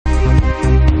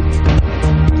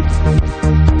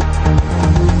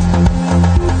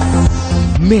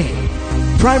මේ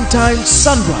Prime Time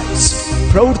Sunrise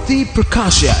ප්‍රවෘත්ති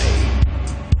ප්‍රකාශයයි.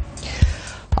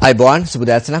 අයිබෝන්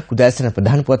සුබදෑසනක් උදෑසන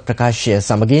ප්‍රධාන පුවත් ප්‍රකාශය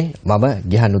සමගින් මම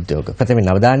ගිහන් උද්‍යෝග ප්‍රථම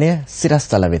නවදානය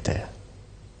සිරස්තල වෙත.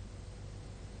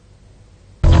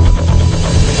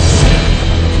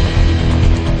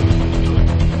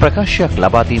 ප්‍රකාශයක්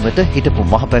ලබා දීමට හිටපු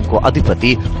මහ බැංකුව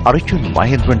අධිපති අර්ජුන්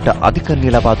මහේන්ද්‍රන්ට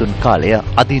අධිකරණය ලබා දුන් කාලය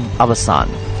අදින්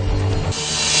අවසන්.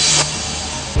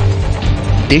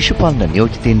 දේශපාලන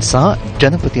නියෝජිතයින් සහ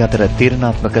ජනපති අතර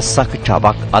තීරණාත්මක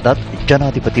සාකච්ඡාවක් අදත්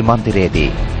ජනාධිපති මන්දිරයේදී.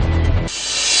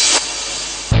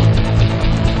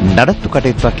 නඩත්තු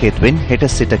කටයුත්තක් හේතුවෙන් හෙට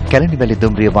සිට කැලණිවැලි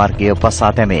දුම්රිය මාර්ගය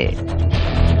වසා දැමේ.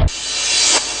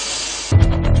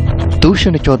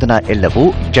 දූෂණ චෝදනා එල්ල වූ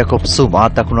ජැකොබ් සුමා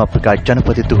දකුණු අප්‍රිකා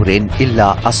ජනපති ධුරයෙන්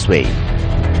ඉල්ලා අස්වෙයි.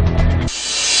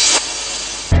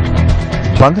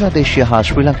 බංග්ලාදේශය හා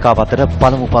ශ්‍රී ලංකාව අතර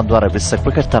පළමු පන්දුවාර 20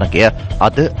 ක්‍රිකට් තරගය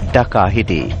අද ඩකා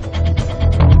හිටි.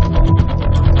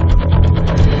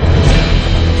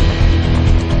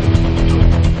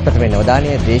 ප්‍රථම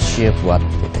නවදානයේ දේශීය පුවත්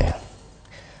වෙත.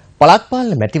 පළාත්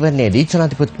පාලන මැතිවරණයේදී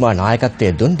ජනාධිපතිතුමා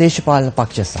නායකත්වයේ දුන් දේශපාලන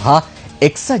පක්ෂ සහ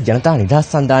එක්සත් ජනතා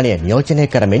නිදහස් සන්ධානය නියෝජනය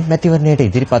කරමින් මැතිවරණයට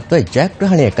ඉදිරිපත්ව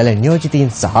ජයග්‍රහණය කළ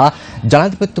නියෝජිතයින් සහ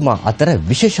ජනාධිපතිතුමා අතර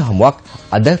විශේෂ හමුවක්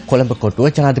අද කොළඹ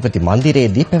කොටුව ජනාධිපති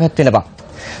මන්දිරයේදී පැවැත්වෙනවා.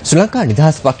 ශ්‍රී ලංකා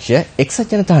නිදහස් පක්ෂය,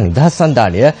 එක්සත් ජනතා නිදහස්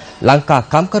සන්ධානය, ලංකා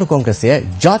කම්කරු කොංග්‍රසය,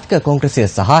 ජාතික කොංග්‍රසය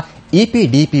සහ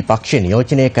EPDP පක්ෂ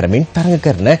නියෝජනය කරමින්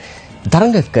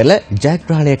තරඟ කළ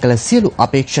ජයග්‍රහණය කළ සියලු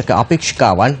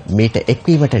අපේක්ෂිකාවන් මීට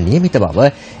එක්වීමට නියමිත බව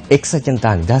එක්සත්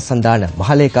ජනතා නිදහස් සන්ධාන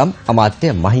මහලේකම්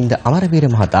අමාත්‍ය මහින්ද අමරවීර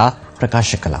මහතා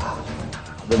ප්‍රකාශ කළා.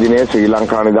 දිනේ ශ්‍රී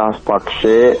ලංකා නිදහස්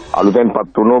පක්ෂයේ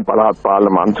අලුතෙන්පත් වුණු පළාත් පාලන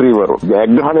මන්ත්‍රීවරු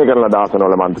ජයග්‍රහණය කරන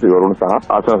දාසනවල මන්ත්‍රීවරුන් සහ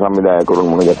ආසන සංවිධායකවරුන්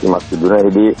මුණ ගැසීමක් සිදු වුණා.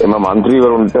 එහිදී එම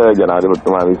මන්ත්‍රීවරුන්ට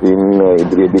ජනාධිපතිතුමා විසින්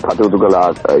ඉදිරියේදී කටයුතු කළ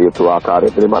යුතු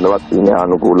ආකාරය පිළිබඳවත් ඉන්නේ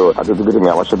අනුකූලව කටයුතු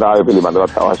කිරීමේ අවශ්‍යතාවය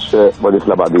පිළිබඳවත් අවශ්‍ය උපදෙස්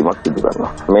ලබා දීමක් සිදු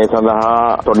කරනවා. මේ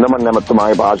සඳහා තොණ්ඩමන්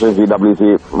නැමැතුමාගේ පාර්ශ්වයේ CWC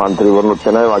මන්ත්‍රීවරුන්ට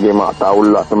එන වගේම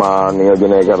අතාඋල් අස්මා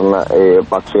නියෝජනය කරන ඒ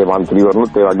පක්ෂයේ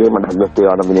මන්ත්‍රීවරුන්ට ඒ වගේම ඩග්ලස්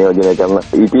තේවානන්ද නියෝජනය කරන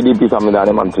EPDP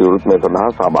සංවිධානයේ මන්ත්‍රීවරුත් මේ සඳහා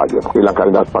සහභාගී වෙනවා. ශ්‍රී ලංකා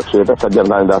නිදහස් පක්ෂයට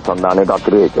සජ්ජනතා නිදහස් සන්ධානයට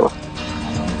අතිරේකව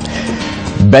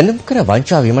බැඳුම් කර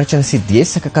වංචා විමර්ශන සිද්ධියේ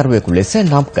සැකකරුවෙකු ලෙස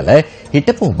නම් කළ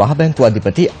හිටපු මහ බැංකුව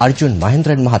අධිපති අර්ජුන්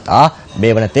මහේන්ද්‍රන් මහතා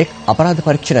මේ වනතෙක් අපරාධ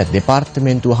පරීක්ෂණ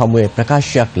දෙපාර්තමේන්තුව හමුවේ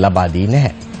ප්‍රකාශයක් ලබා දී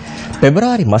නැහැ.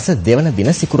 පෙබරවාරි මාස 2 වන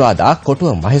දින සිකුරාදා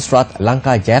කොටුව මහේස්ත්‍රාත්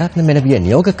ලංකා ජයරත්න මෙනවිය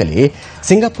නියෝග කළේ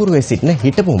සිංගප්පූරුවේ සිටින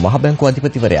හිටපු මහ බැංකුව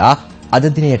අධිපතිවරයා අද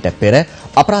දිනයට පෙර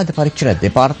අපරාධ පරීක්ෂණ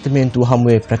දෙපාර්තමේන්තුව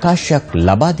හමුවේ ප්‍රකාශයක්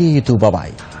ලබා දිය යුතු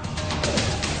බවයි.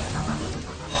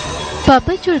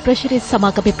 පර්පචුවල් ප්‍රෙෂර්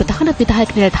සමාගමේ ප්‍රධාන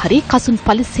විධායක නිලධාරී කසුන්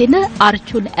පලිසේන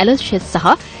අර්ජුන් ඇලර්ෂස් සහ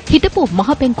හිටපු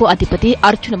මහ බැංකුව අධිපති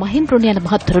අර්ජුන මහේන්ද්‍රන් යන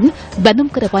මහතුරුන්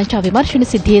බැඳුම් කර වංචා විමර්ශන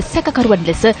සිද්ධියේ සැකකරුවන්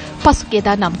ලෙස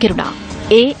පසුගියදා නම් කෙරුණා.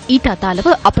 ඊට අදාළව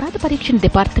අපරාධ පරීක්ෂණ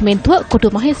දෙපාර්තමේන්තුව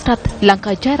කොටුව මහේස්ත්‍රාත්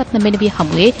ලංකා ජයරත්න මෙනවිය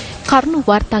හමුවේ කරුණු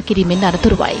වාර්තා කිරීමෙන්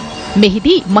අනතුරුවයි.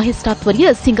 මෙහිදී මහේස්ත්‍රාත්වරිය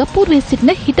සිංගප්පූරුවේ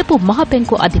සිටින හිටපු මහ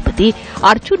බැංකුව අධිපති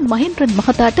අර්ජුන් මහේන්ද්‍රන්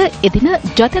මහතාට එදින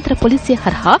ජාත්‍යන්තර පොලිසිය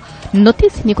හරහා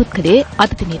නොතිස් නිකුත් කළේ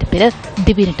අද දිනයට පෙර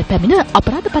දිවයිනට පැමිණ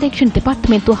අපරාධ පරීක්ෂණ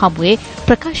දෙපාර්තමේන්තුව හමුවේ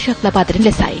ප්‍රකාශයක් ලබා දෙන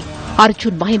ලෙසයි.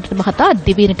 අර්ජුන් මහේන්ද්‍රන් මහතා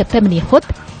දිවයිනට පැමිණියහොත්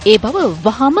ඒ බව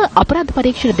වහාම අපරාධ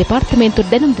පරීක්ෂණ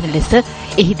දෙපාර්තමේන්තුවට දැනුම් දෙන ලෙස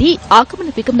එහිදී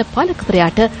ආගමන විගමන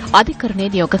පාලකවරයාට අධිකරණය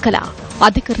නියෝග කළා.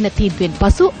 අධිකරණ තීන්දුවෙන්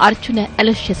පසු අර්ජුන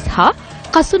ඇලර්ෂස් හා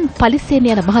කසුන් පලිසේන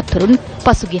යන මහත්වරුන්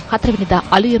පසුගිය 4 වෙනිදා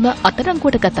අලුයම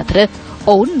අත්අඩංගුවට ගත් අතර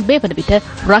ඔවුන් මේ වන විට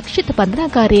රක්ෂිත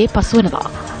බන්ධනාගාරයේ පසුවනවා.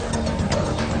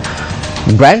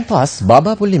 ග්‍රෑන්ඩ් පාස්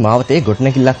බාබාපුල්ලි මාවතේ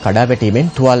ගොඩනැගිල්ලක් කඩා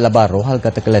වැටීමෙන් තුවාල ලබා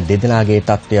රෝහල්ගත කළ දෙදෙනාගේ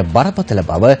තත්ත්වය බරපතල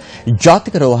බව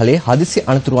ජාතික රෝහලේ හදිසි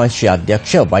අනතුරු අංශයේ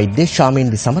අධ්‍යක්ෂ වෛද්‍ය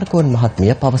ශාමින්දි සමරකෝන්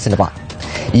මහත්මිය පවසනවා.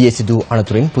 ඊයේ සිදු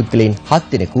අනතුරින් පුද්ගලයන්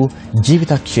 7 දෙනෙකු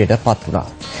ජීවිතක්ෂයට පත් වුණා.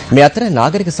 මේ අතර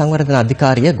නාගරික සංවර්ධන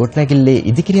අධිකාරිය ගොඩනැගිල්ලේ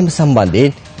ඉදිකිරීම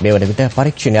සම්බන්ධයෙන් මේ වන විට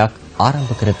පරීක්ෂණයක්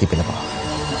ආරම්භ කර තිබෙනවා.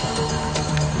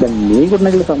 දැන් මේ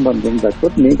ගොඩනැගිල්ල සම්බන්ධයෙන්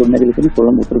දැක්කොත් මේ ගොඩනැගිල්ල තියෙන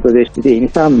කොළඹ උතුරු ප්‍රදේශයේ ඒ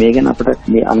නිසා මේ ගැන අපිට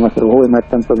මේ අන්වසර හෝ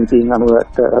එමත්නම් ප්‍රමිතියින්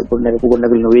අනුවට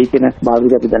ගොඩනැගිල්ල නොවේ කියන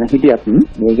භාවිත අපි දැන හිටියත්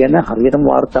මේ ගැන හරියටම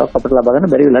වාර්තාවක් අපිට ලබා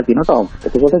ගන්න බැරි වෙලා තියෙනවා තාම.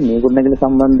 එතකොට මේ ගොඩනැගිල්ල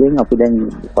සම්බන්ධයෙන් අපි දැන්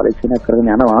පරීක්ෂණයක් කරගෙන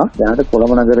යනවා. දැනට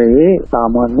කොළඹ නගරයේ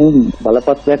සාමාන්‍යයෙන්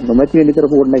බලපත්‍රයක් නොමැති වෙන විතර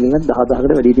ගොඩනැගිල්ල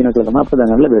 10000කට වැඩි තියෙනවා කියලා තමයි අපිට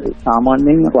දැනගන්න ලැබෙන්නේ.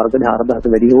 සාමාන්‍යයෙන් වර්ග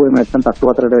 4000කට වැඩි හෝ එමත්නම්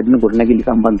තත්ත්ව 4කට වැඩි ගොඩනැගිලි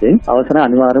සම්බන්ධයෙන් අවසර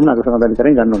අනිවාර්යයෙන්ම නගර සමාදාන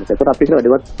කරගෙන ගන්න ඕනේ. ඒකට අපිට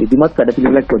වැඩිවත් විධිමත්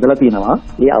වැඩපිළිවෙලක් යොදලා තියෙනවා.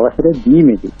 ඒ අවසරය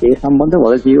දීමේදී ඒ සම්බන්ධ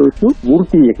වලකිය යුතු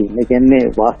වෘත්තීයකින්, ඒ කියන්නේ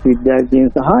වාස්තු විද්‍යාඥයන්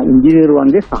සහ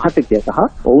ඉංජිනේරුවන්ගේ සහතිකය සහ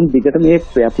ඔවුන් දිගට මේ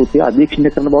ප්‍රයත්නය අධීක්ෂණය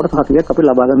කරන බවට සහතිකයක් අපි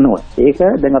ලබා ගන්නවා. ඒක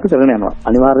දැන් අපි කරගෙන යනවා.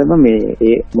 අනිවාර්යයෙන්ම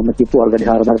මේ මම කියපු වර්ග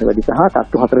 4කට වැඩි සහ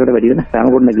තත්ත්ව 4කට වැඩි වෙන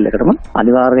සෑම ගොඩනැගිල්ලකටම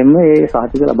අනිවාර්යයෙන්ම මේ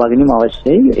සහතික ලබා ගැනීම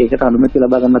අවශ්‍යයි. ඒකට අනුමැතිය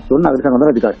ලබා ගන්නත් ඕන නගර සංගමන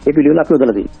අධිකාරිය. ඒ පිළිවෙල අපි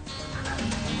යොදලා තියෙනවා.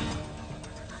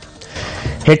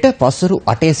 හෙට පස්වරු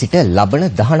 8 සිට ලබන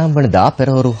 19 වනදා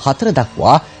පෙරවරු 4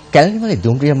 දක්වා කැලණිවල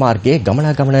දුම්රිය මාර්ගයේ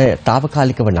ගමනාගමන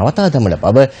తాවකාලිකව නවතා දමන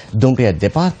බව දුම්රිය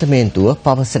දෙපාර්තමේන්තුව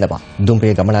පවසනවා.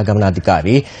 දුම්රිය ගමනාගමන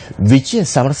අධිකාරී විජය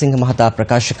සමරසිංහ මහතා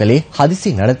ප්‍රකාශ කළේ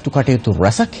හදිසි නඩත්තු කටයුතු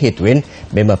රැසක් හේතුවෙන්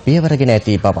මෙම පියවරගෙන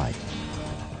ඇති බවයි.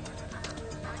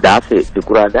 16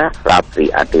 සිකුරාදා රාත්‍රී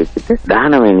 8 සිට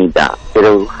 19 වෙනිදා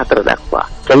පෙරවරු 4 දක්වා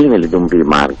කැලණිවල දුම්රිය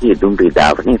මාර්ගයේ දුම්රිය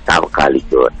ධාවනයේ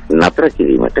తాවකාලිකව නතර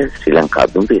කිරීමට ශ්‍රී ලංකා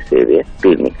දුම්රිය සේවය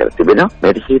තීරණය කර තිබෙනවා.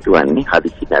 මෙයට හේතු වන්නේ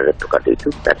හදිසි නඩත්තු කටයුතු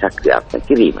රැසක් ක්‍රියාත්මක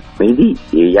කිරීම. මෙහිදී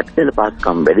ඒ යටිතල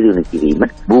පහසුකම් වැඩි දියුණු කිරීම,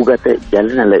 භූගත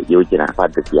ජලනල යෝජනා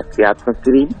පද්ධතියක් ක්‍රියාත්මක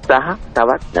කිරීම සහ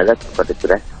තවත් නඩත්තු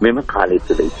කටයුතු රැස් මෙම කාලය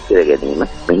තුළ ඉස්තර ගැනීම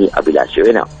මෙහි අභිලාෂය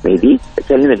වෙනවා. මෙහිදී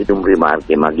කැලණිවල දුම්රිය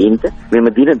මාර්ගයේ මගින්ට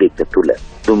මෙම දින දෙක තුළ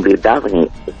දුම්රිය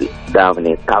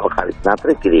ධාවනයේ తాවකාලික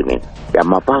නතර කිරීමෙන්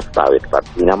යම් අපහසුතාවයකට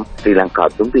පත් නම් ශ්‍රී ලංකා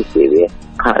දුම්රිය සේවය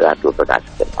කනගාටුව ප්‍රකාශ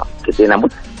කරනවා. කෙසේ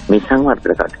නමුත් මේ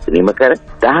සංවර්ධන කටයුතු නිම කර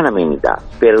 19 වෙනිදා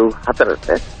පෙරවරු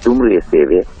 4ට දුම්රිය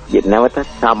සේවය නැවත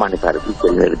සාමාන්‍ය පරිදි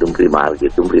කැලණිවල දුම්රිය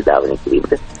මාර්ගයේ දුම්රිය ධාවනය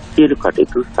කිරීමට සියලු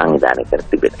කටයුතු සංවිධානය කර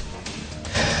තිබෙනවා.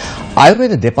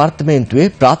 ආයුර්වේද දෙපාර්තමේන්තුවේ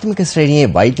ප්‍රාථමික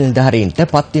ශ්‍රේණියේ වෛද්‍ය නිලධාරීන්ට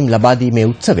පත්වීම් ලබා දීමේ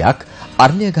උත්සවයක්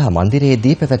අර්ලියගහ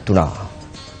මන්දිරයේදී පැවැත්වුණා.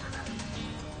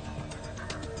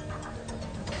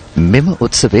 මෙම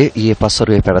උත්සවයේ ඊයේ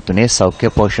පස්වරුවේ පැවැත්වුණේ සෞඛ්‍ය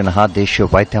පෝෂණ හා දේශීය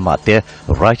වෛද්‍ය අමාත්‍ය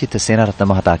රාජිත සේනාරත්න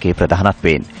මහතාගේ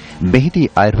ප්‍රධානත්වයෙන්. මෙහිදී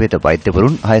ආයුර්වේද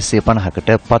වෛද්‍යවරුන්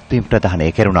 650කට පත්වීම්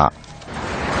ප්‍රදානය කෙරුණා.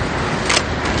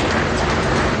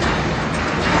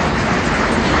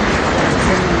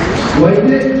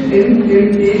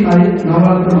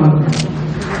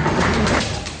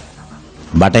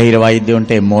 බටහිර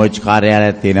වෛද්‍යවරුන්ට MOH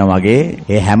කාර්යාලයක් තියෙනවා වගේ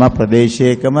ඒ හැම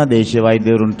ප්‍රදේශයකම දේශීය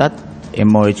වෛද්‍යවරුන්ටත්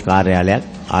MOH කාර්යාලයක්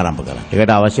ආරම්භ කරා.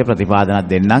 ඒකට අවශ්‍ය ප්‍රතිපාදනක්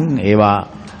දෙන්නම් ඒවා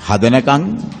හදනකම්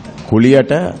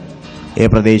කුලියට ඒ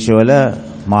ප්‍රදේශවල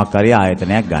මාකාරී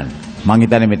ආයතනයක් ගන්න. මං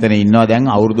හිතන්නේ මෙතන ඉන්නවා දැන්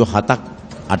අවුරුදු 7ක්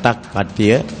 8ක්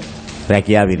කට්ටිය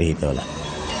රැකියා විරහිතවල.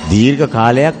 දීර්ඝ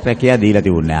කාලයක් රැකියා දීලා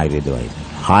තිබුණේ ආයුර්වේද වෛද්‍ය.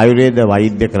 ආයුර්වේද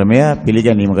වෛද්‍ය ක්‍රමය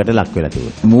පිළිගැනීමකට ලක් වෙලා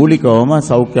තිබුණා. මූලිකවම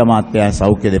සෞඛ්‍ය අමාත්‍ය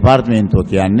සෞඛ්‍ය දෙපාර්තමේන්තුව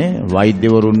කියන්නේ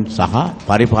වෛද්‍යවරුන් සහ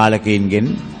පරිපාලකයින්ගෙන්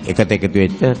එකට එකතු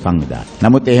වෙච්ච සංවිධානය.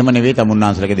 නමුත් එහෙම නෙවෙයි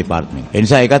තමුන්නාන්සලගේ දෙපාර්තමේන්තුව. ඒ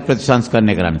නිසා ඒකත්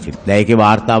ප්‍රතිසංස්කරණය කරන්න තියෙනවා. දැන් ඒකේ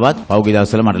වාර්තාවත් පෞද්ගලික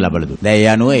දවස්වල මට ලැබලා දුන්නා. දැන් ඒ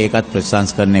අනුව ඒකත්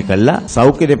ප්‍රතිසංස්කරණය කළා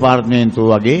සෞඛ්‍ය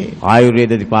දෙපාර්තමේන්තුව වගේ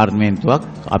ආයුර්වේද දෙපාර්තමේන්තුවක්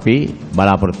අපි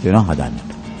බලාපොරොත්තු වෙනවා හදන්න.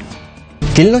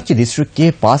 කිලිනොච්චි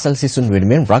දිස්ත්‍රික්කයේ පාසල් සිසුන්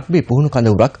වෙනුවෙන් රග්බි පුහුණු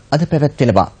කඳවුරක් අද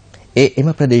පැවැත්වෙනවා.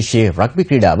 එම ප්‍රදේශයේ රග්බි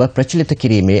ක්‍රීඩාව ප්‍රචලිත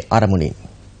කිරීමේ අරමුණින්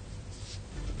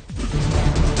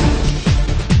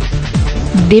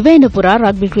දිවයින පුරා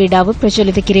රග්බි ක්‍රීඩාව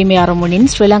ප්‍රචලිත කිරීමේ අරමුණින්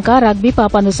ශ්‍රී ලංකා රග්බි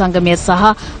පාපන්දු සංගමය සහ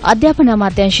අධ්‍යාපන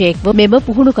අමාත්‍යාංශය එක්ව මෙම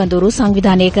පුහුණු කඳවුරු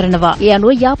සංවිධානය කරනවා. ඒ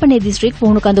අනුව යාපනයේ දිස්ත්‍රික්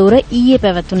පුහුණු කඳවුර ඊයේ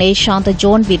පැවැත්වුණේ ශාන්ත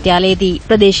ජෝන් විද්‍යාලයේදී.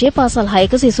 ප්‍රදේශයේ පාසල්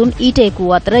 6ක සිසුන් ඊට එක්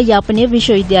වූ අතර යාපනයේ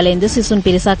විශ්වවිද්‍යාලයෙන්ද සිසුන්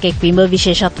පිරිසක් එක්වීම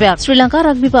විශේෂත්වයක්. ශ්‍රී ලංකා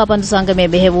රග්බි පාපන්දු සංගමය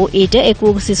මෙහෙ වූ ඊට එක්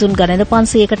වූ සිසුන් ගණන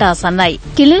 500කට ආසන්නයි.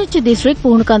 කිලිනොච්චි දිස්ත්‍රික්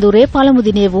පුහුණු කඳවුරේ පළමු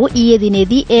දිනේ වූ ඊයේ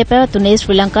දිනේදී ඒ පැවැත්වුණේ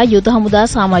ශ්‍රී ලංකා යුද හමුදා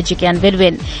සමාජිකයන්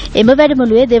වෙනුවෙන්. එම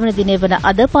වැඩමුළුවේ දෙවන දිනේ වන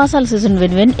අද පාසල් සිසුන්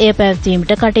වෙනුවෙන් එය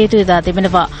පැවැත්වීමට කටයුතු යොදා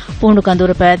තිබෙනවා. පුහුණු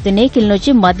කඳවුර පැවැත්වුණේ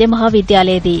කිලිනොච්චි මධ්‍ය මහා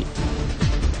විද්‍යාලයේදී.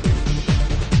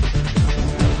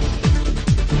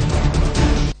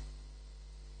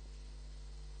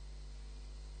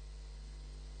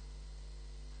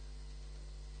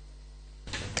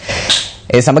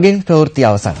 ඒ සමගින් ප්‍රවෘත්ති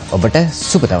අවසන්. ඔබට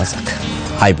සුබ දවසක්.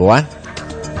 අයබෝවන්.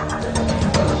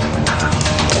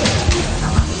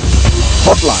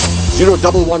 Hotline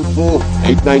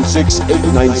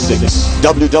 0114-896-896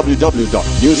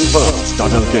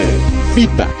 www.newsfirst.lk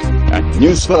Feedback at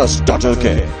newsfirst.lk